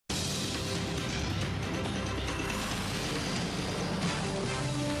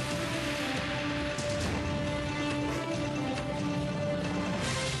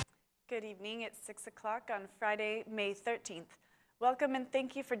good evening. It's 6 o'clock on Friday, May 13th. Welcome and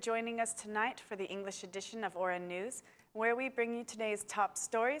thank you for joining us tonight for the English edition of ORAN News, where we bring you today's top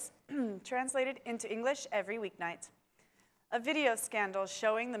stories, translated into English every weeknight. A video scandal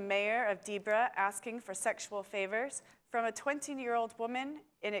showing the mayor of Dibra asking for sexual favors from a 20-year-old woman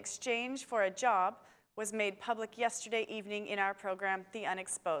in exchange for a job was made public yesterday evening in our program, The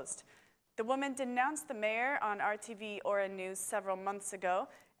Unexposed. The woman denounced the mayor on RTV ORAN News several months ago,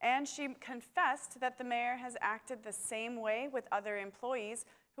 and she confessed that the mayor has acted the same way with other employees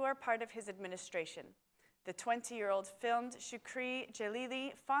who are part of his administration. The 20-year-old filmed Shukri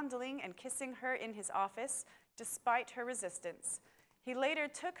Jalili fondling and kissing her in his office, despite her resistance. He later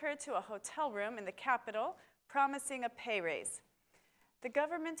took her to a hotel room in the capital, promising a pay raise. The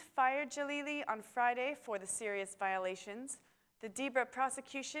government fired Jalili on Friday for the serious violations. The Dibra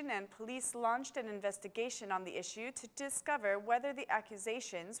prosecution and police launched an investigation on the issue to discover whether the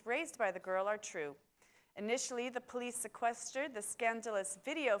accusations raised by the girl are true. Initially, the police sequestered the scandalous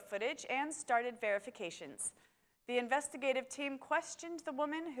video footage and started verifications. The investigative team questioned the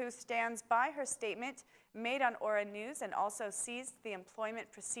woman, who stands by her statement made on ORAN News, and also seized the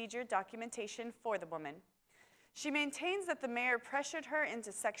employment procedure documentation for the woman. She maintains that the mayor pressured her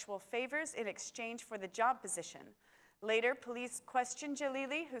into sexual favors in exchange for the job position. Later, police questioned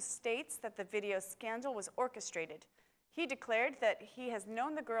Jalili, who states that the video scandal was orchestrated. He declared that he has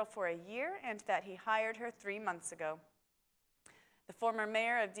known the girl for a year and that he hired her 3 months ago. The former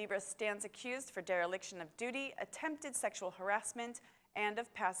mayor of Dibra stands accused for dereliction of duty, attempted sexual harassment, and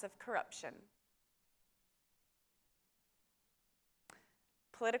of passive corruption.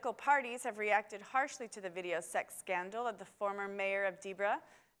 Political parties have reacted harshly to the video sex scandal of the former mayor of Dibra.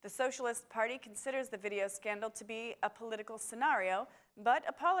 The Socialist Party considers the video scandal to be a political scenario, but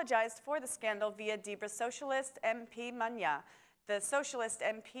apologized for the scandal via Dibra Socialist MP Manya. The Socialist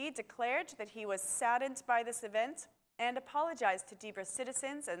MP declared that he was saddened by this event and apologized to Dibra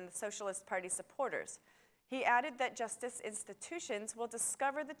citizens and the Socialist Party supporters. He added that justice institutions will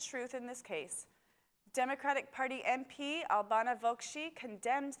discover the truth in this case. Democratic Party MP Albana Vokshi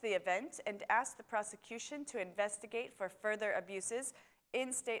condemned the event and asked the prosecution to investigate for further abuses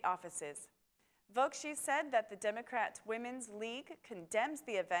in state offices. Vokshi said that the Democrat Women's League condemns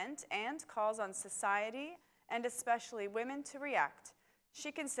the event and calls on society, and especially women, to react.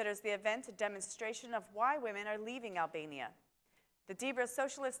 She considers the event a demonstration of why women are leaving Albania. The Dibra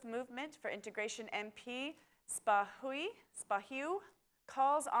Socialist Movement for Integration MP Spahiu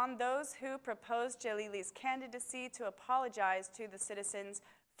calls on those who proposed Jalili's candidacy to apologize to the citizens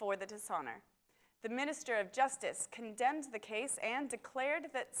for the dishonor. The Minister of Justice condemned the case and declared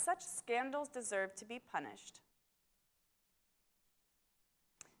that such scandals deserve to be punished.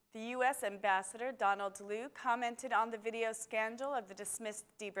 The U.S. Ambassador Donald Liu commented on the video scandal of the dismissed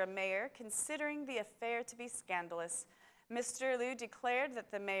Dibra mayor, considering the affair to be scandalous. Mr. Liu declared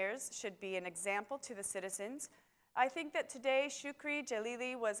that the mayors should be an example to the citizens. I think that today Shukri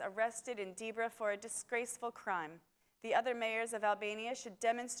Jalili was arrested in Dibra for a disgraceful crime. The other mayors of Albania should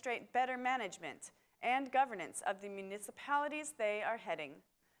demonstrate better management and governance of the municipalities they are heading.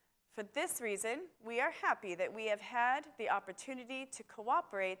 For this reason, we are happy that we have had the opportunity to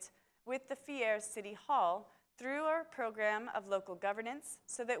cooperate with the Fier City Hall through our program of local governance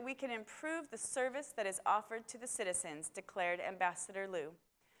so that we can improve the service that is offered to the citizens, declared Ambassador Liu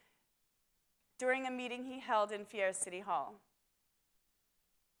during a meeting he held in Fier City Hall.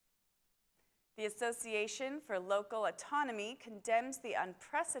 The Association for Local Autonomy condemns the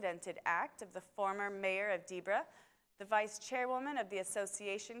unprecedented act of the former mayor of Dibra. The vice chairwoman of the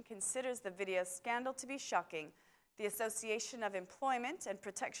association considers the video scandal to be shocking. The Association of Employment and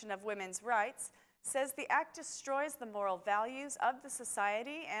Protection of Women's Rights says the act destroys the moral values of the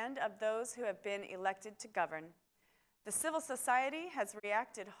society and of those who have been elected to govern. The civil society has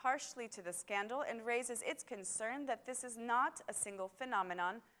reacted harshly to the scandal and raises its concern that this is not a single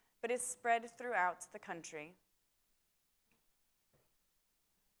phenomenon, but is spread throughout the country.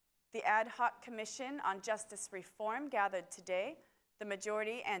 The Ad Hoc Commission on Justice Reform gathered today. The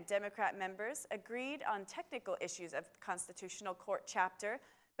majority and Democrat members agreed on technical issues of the Constitutional Court chapter,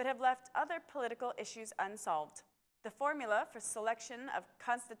 but have left other political issues unsolved. The formula for selection of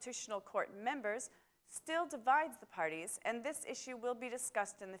Constitutional Court members still divides the parties, and this issue will be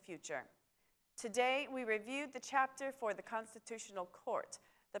discussed in the future. Today, we reviewed the chapter for the Constitutional Court.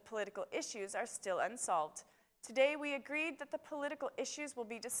 The political issues are still unsolved. Today, we agreed that the political issues will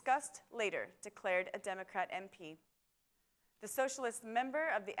be discussed later, declared a Democrat MP. The Socialist member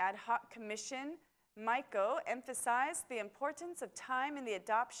of the Ad Hoc Commission, Maiko, emphasized the importance of time in the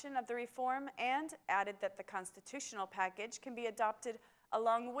adoption of the reform and added that the constitutional package can be adopted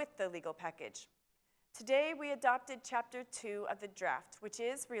along with the legal package. Today, we adopted Chapter 2 of the draft, which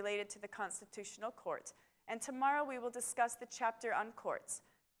is related to the Constitutional Court, and tomorrow we will discuss the chapter on courts.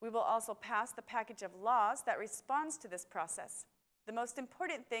 We will also pass the package of laws that responds to this process. The most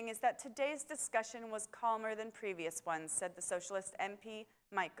important thing is that today's discussion was calmer than previous ones, said the Socialist MP,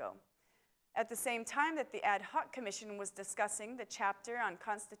 Maiko. At the same time that the ad hoc commission was discussing the chapter on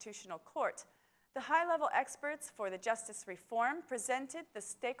Constitutional Court, the high-level experts for the justice reform presented the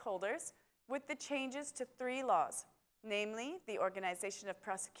stakeholders with the changes to 3 laws, namely the organization of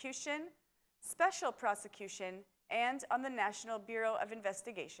prosecution, special prosecution, and on the National Bureau of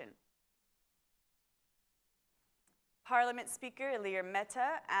Investigation. Parliament Speaker Ilir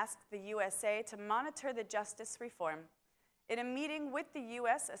Meta asked the USA to monitor the justice reform. In a meeting with the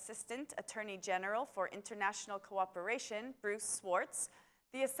U.S. Assistant Attorney General for International Cooperation, Bruce Swartz,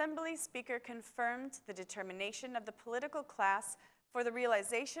 the Assembly Speaker confirmed the determination of the political class for the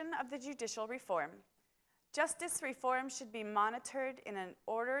realization of the judicial reform. Justice reform should be monitored in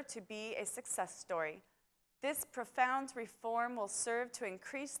order to be a success story. This profound reform will serve to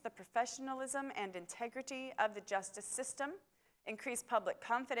increase the professionalism and integrity of the justice system, increase public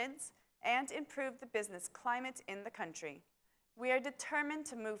confidence, and improve the business climate in the country. We are determined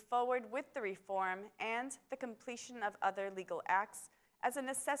to move forward with the reform and the completion of other legal acts as a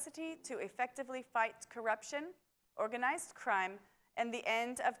necessity to effectively fight corruption, organized crime, and the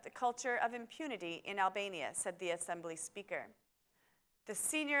end of the culture of impunity in Albania, said the Assembly Speaker. The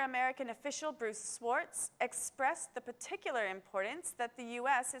senior American official, Bruce Swartz, expressed the particular importance that the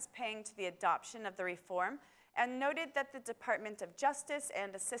U.S. is paying to the adoption of the reform and noted that the Department of Justice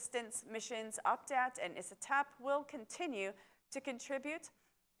and Assistance Missions OPDAT and ISATAP will continue to contribute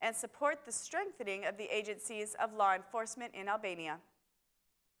and support the strengthening of the agencies of law enforcement in Albania.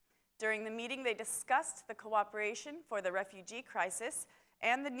 During the meeting, they discussed the cooperation for the refugee crisis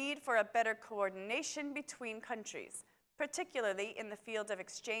and the need for a better coordination between countries, particularly in the field of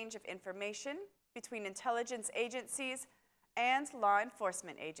exchange of information between intelligence agencies and law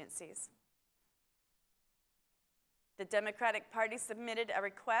enforcement agencies. The Democratic Party submitted a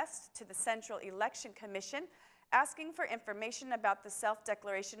request to the Central Election Commission asking for information about the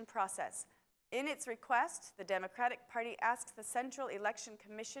self-declaration process. In its request, the Democratic Party asks the Central Election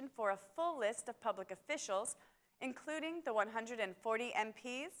Commission for a full list of public officials, including the 140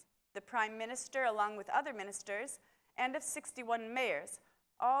 MPs, the Prime Minister along with other ministers, and of 61 mayors,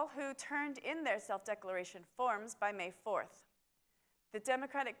 all who turned in their self-declaration forms by May 4th. The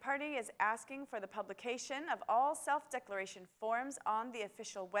Democratic Party is asking for the publication of all self-declaration forms on the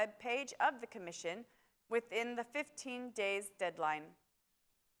official webpage of the Commission within the 15 days deadline.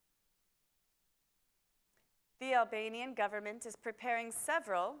 The Albanian government is preparing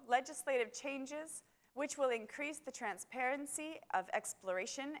several legislative changes which will increase the transparency of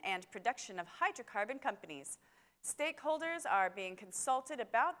exploration and production of hydrocarbon companies. Stakeholders are being consulted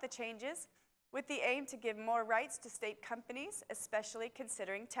about the changes with the aim to give more rights to state companies, especially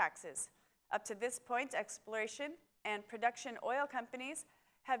considering taxes. Up to this point, exploration and production oil companies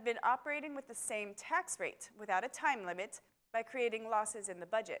have been operating with the same tax rate without a time limit by creating losses in the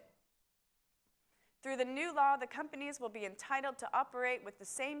budget. Through the new law, the companies will be entitled to operate with the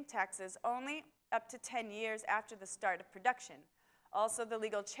same taxes only up to 10 years after the start of production. Also, the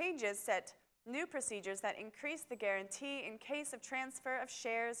legal changes set new procedures that increase the guarantee in case of transfer of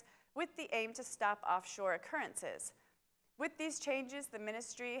shares with the aim to stop offshore occurrences. With these changes, the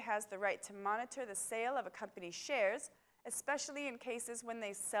ministry has the right to monitor the sale of a company's shares, especially in cases when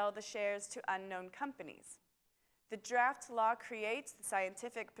they sell the shares to unknown companies. The draft law creates the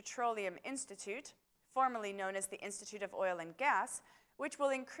Scientific Petroleum Institute, formerly known as the Institute of Oil and Gas, which will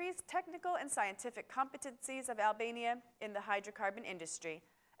increase technical and scientific competencies of Albania in the hydrocarbon industry,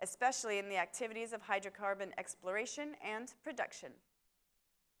 especially in the activities of hydrocarbon exploration and production.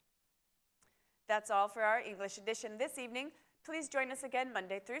 That's all for our English edition this evening. Please join us again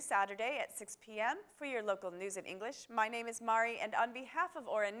Monday through Saturday at 6 p.m. for your local news in English. My name is Mari, and on behalf of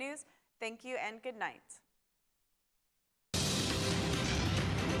Aura News, thank you and good night.